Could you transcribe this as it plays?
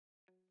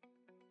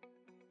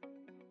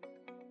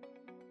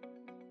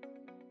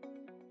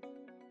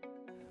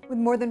With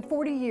more than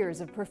 40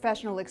 years of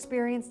professional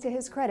experience to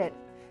his credit,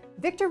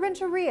 Victor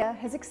Renteria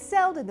has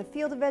excelled in the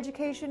field of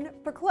education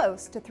for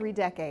close to 3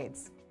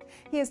 decades.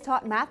 He has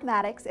taught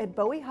mathematics at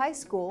Bowie High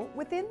School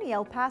within the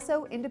El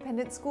Paso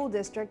Independent School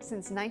District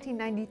since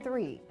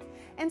 1993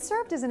 and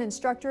served as an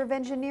instructor of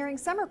engineering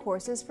summer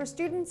courses for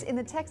students in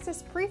the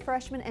Texas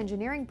Pre-Freshman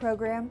Engineering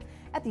Program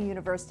at the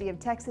University of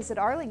Texas at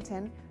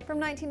Arlington from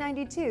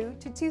 1992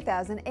 to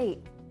 2008.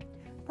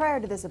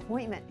 Prior to this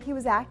appointment, he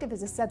was active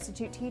as a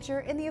substitute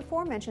teacher in the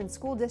aforementioned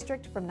school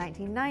district from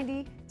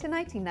 1990 to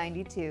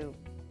 1992.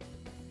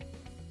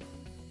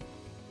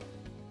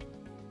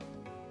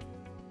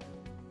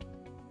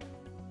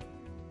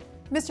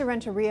 Mr.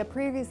 Renteria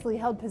previously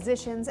held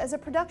positions as a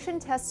production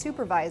test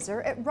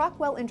supervisor at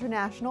Rockwell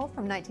International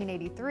from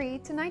 1983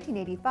 to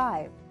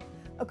 1985,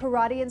 a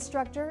karate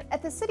instructor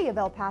at the City of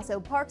El Paso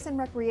Parks and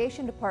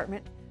Recreation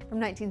Department from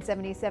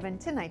 1977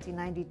 to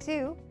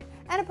 1992,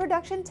 and a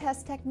production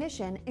test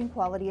technician in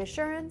quality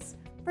assurance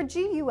for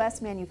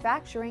GUS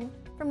Manufacturing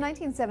from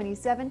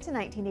 1977 to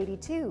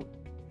 1982.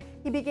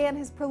 He began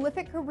his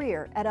prolific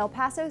career at El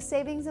Paso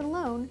Savings and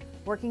Loan,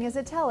 working as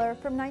a teller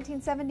from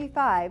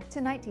 1975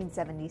 to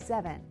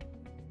 1977.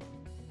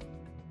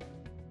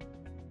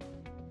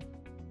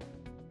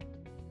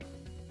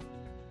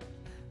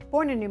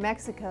 Born in New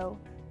Mexico,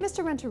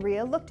 Mr.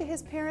 Renteria looked to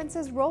his parents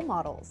as role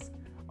models.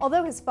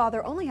 Although his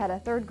father only had a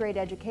 3rd grade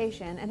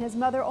education and his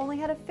mother only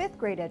had a 5th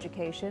grade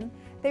education,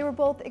 they were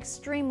both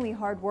extremely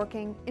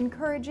hardworking,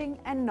 encouraging,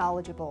 and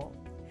knowledgeable.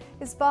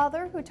 His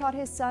father, who taught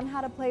his son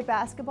how to play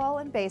basketball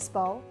and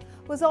baseball,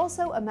 was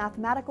also a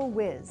mathematical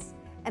whiz,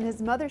 and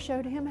his mother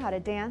showed him how to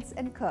dance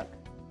and cook.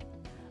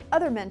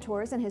 Other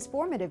mentors in his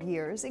formative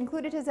years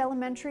included his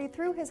elementary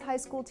through his high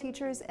school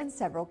teachers and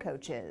several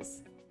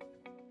coaches.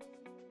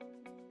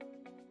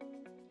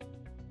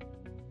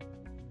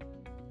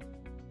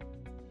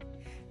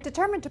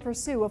 Determined to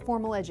pursue a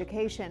formal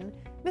education,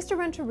 Mr.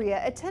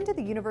 Renteria attended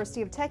the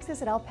University of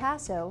Texas at El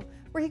Paso,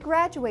 where he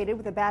graduated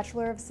with a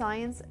Bachelor of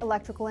Science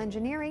Electrical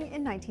Engineering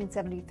in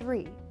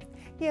 1973.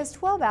 He has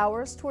 12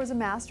 hours towards a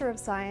Master of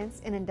Science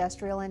in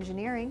Industrial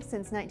Engineering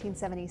since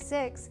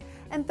 1976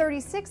 and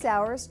 36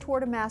 hours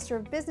toward a Master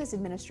of Business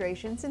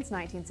Administration since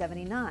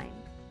 1979.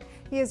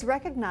 He has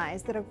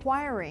recognized that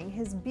acquiring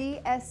his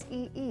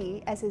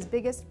BSEE as his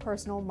biggest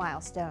personal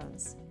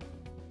milestones.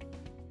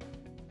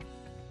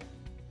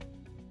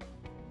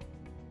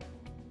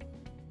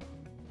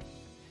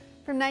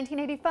 From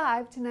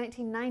 1985 to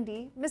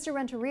 1990, Mr.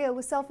 Renteria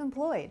was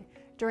self-employed,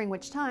 during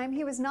which time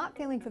he was not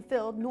feeling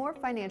fulfilled nor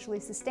financially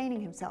sustaining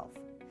himself.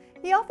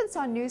 He often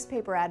saw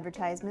newspaper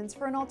advertisements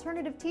for an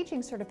alternative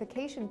teaching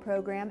certification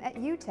program at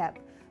UTEP,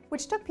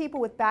 which took people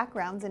with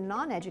backgrounds in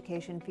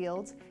non-education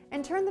fields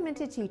and turned them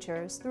into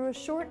teachers through a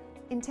short,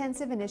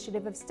 intensive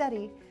initiative of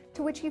study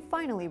to which he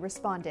finally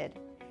responded.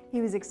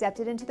 He was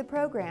accepted into the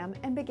program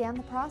and began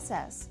the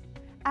process.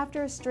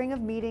 After a string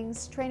of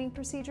meetings, training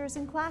procedures,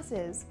 and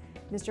classes,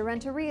 Mr.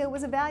 Renteria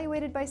was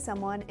evaluated by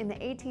someone in the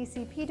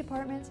ATCP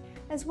department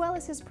as well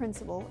as his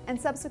principal and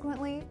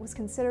subsequently was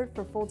considered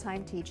for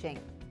full-time teaching.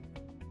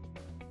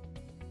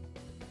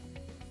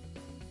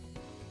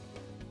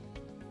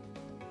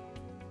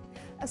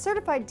 A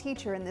certified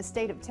teacher in the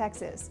state of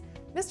Texas,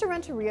 Mr.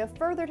 Renteria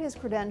furthered his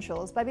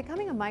credentials by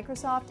becoming a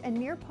Microsoft and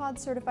Nearpod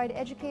certified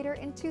educator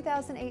in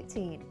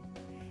 2018.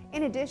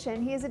 In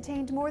addition, he has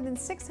attained more than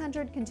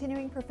 600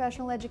 continuing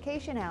professional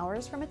education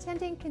hours from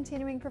attending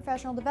continuing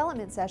professional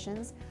development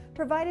sessions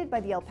provided by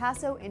the El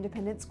Paso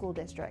Independent School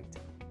District.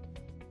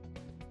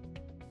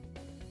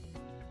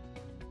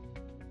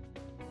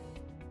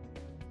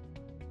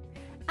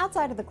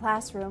 Outside of the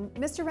classroom,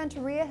 Mr.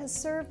 Renteria has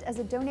served as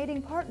a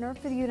donating partner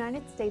for the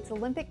United States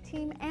Olympic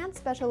Team and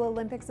Special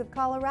Olympics of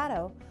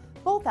Colorado,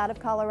 both out of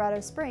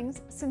Colorado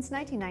Springs, since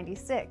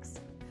 1996.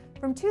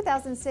 From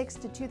 2006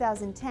 to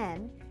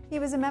 2010, he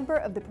was a member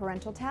of the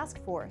Parental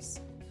Task Force.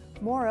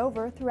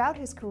 Moreover, throughout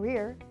his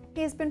career,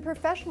 he has been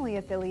professionally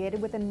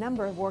affiliated with a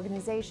number of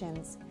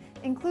organizations,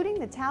 including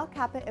the Tau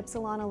Kappa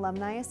Epsilon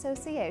Alumni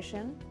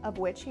Association, of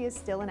which he is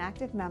still an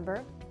active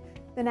member,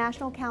 the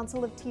National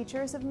Council of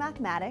Teachers of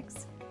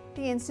Mathematics,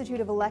 the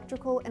Institute of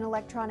Electrical and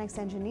Electronics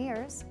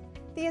Engineers,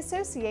 the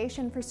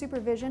Association for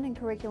Supervision and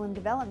Curriculum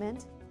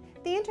Development,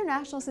 the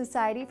International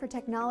Society for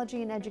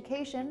Technology and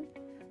Education,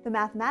 the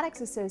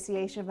Mathematics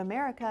Association of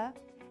America,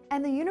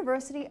 and the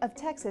University of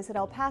Texas at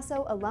El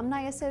Paso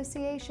Alumni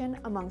Association,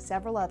 among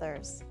several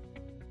others.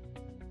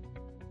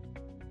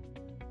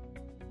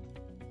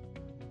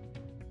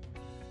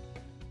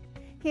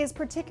 He is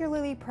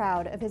particularly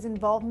proud of his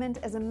involvement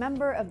as a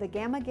member of the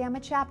Gamma Gamma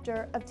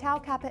chapter of Tau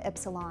Kappa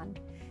Epsilon.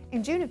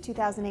 In June of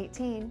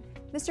 2018,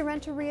 Mr.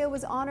 Renteria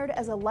was honored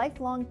as a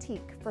lifelong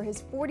TEAC for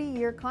his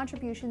 40-year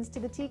contributions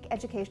to the TEAC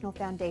Educational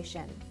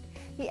Foundation.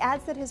 He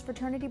adds that his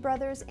fraternity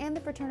brothers and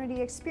the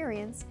fraternity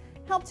experience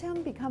helped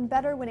him become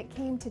better when it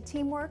came to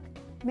teamwork,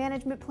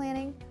 management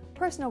planning,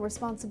 personal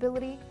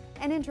responsibility,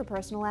 and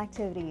interpersonal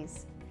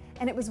activities.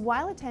 And it was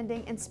while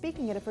attending and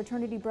speaking at a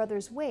fraternity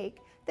brother's wake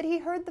that he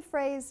heard the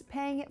phrase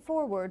 "paying it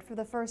forward" for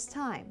the first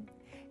time.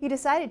 He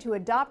decided to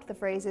adopt the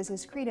phrase as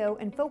his credo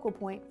and focal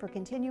point for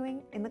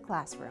continuing in the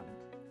classroom.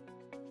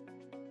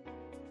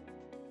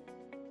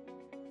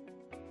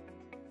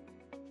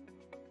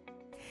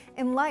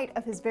 In light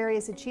of his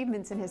various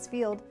achievements in his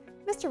field,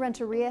 Mr.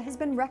 Renteria has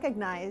been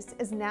recognized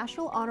as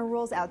National Honor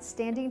Roll's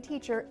Outstanding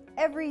Teacher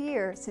every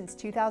year since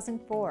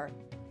 2004.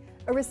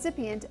 A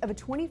recipient of a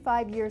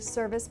 25-year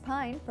service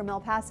pine from El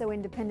Paso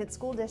Independent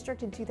School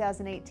District in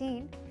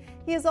 2018,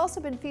 he has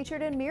also been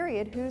featured in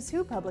myriad Who's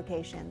Who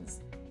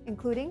publications,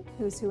 including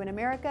Who's Who in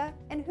America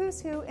and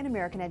Who's Who in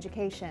American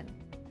Education.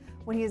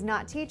 When he is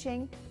not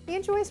teaching, he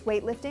enjoys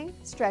weightlifting,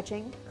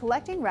 stretching,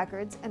 collecting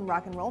records and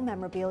rock and roll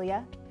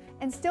memorabilia,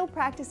 and still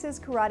practices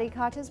karate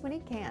katas when he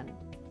can.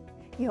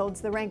 He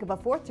holds the rank of a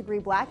 4th-degree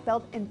black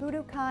belt in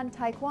Budokan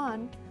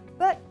Taekwondo,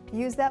 but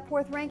views that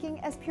 4th ranking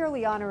as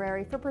purely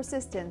honorary for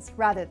persistence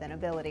rather than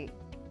ability.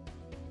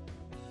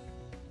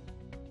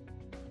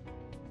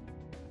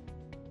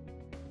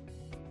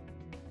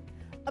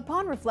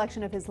 Upon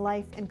reflection of his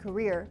life and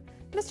career,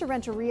 Mr.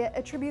 Renteria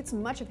attributes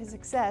much of his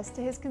success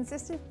to his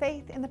consistent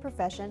faith in the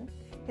profession,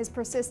 his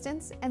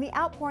persistence, and the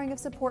outpouring of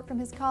support from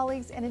his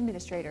colleagues and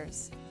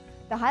administrators.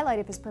 The highlight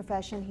of his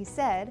profession, he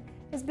said,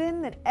 has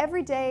been that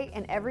every day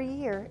and every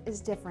year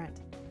is different.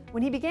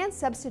 When he began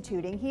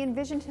substituting, he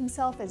envisioned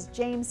himself as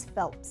James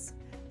Phelps,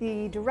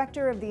 the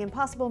director of the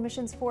Impossible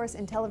Missions Force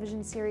in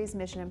television series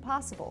Mission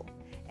Impossible,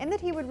 and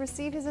that he would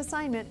receive his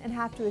assignment and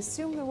have to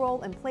assume the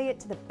role and play it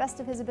to the best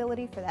of his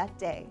ability for that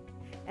day.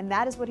 And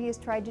that is what he has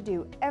tried to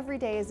do every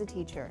day as a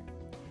teacher.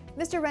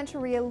 Mr.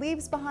 Renteria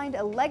leaves behind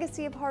a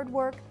legacy of hard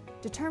work,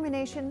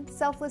 determination,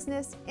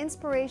 selflessness,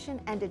 inspiration,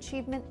 and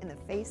achievement in the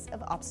face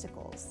of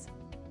obstacles.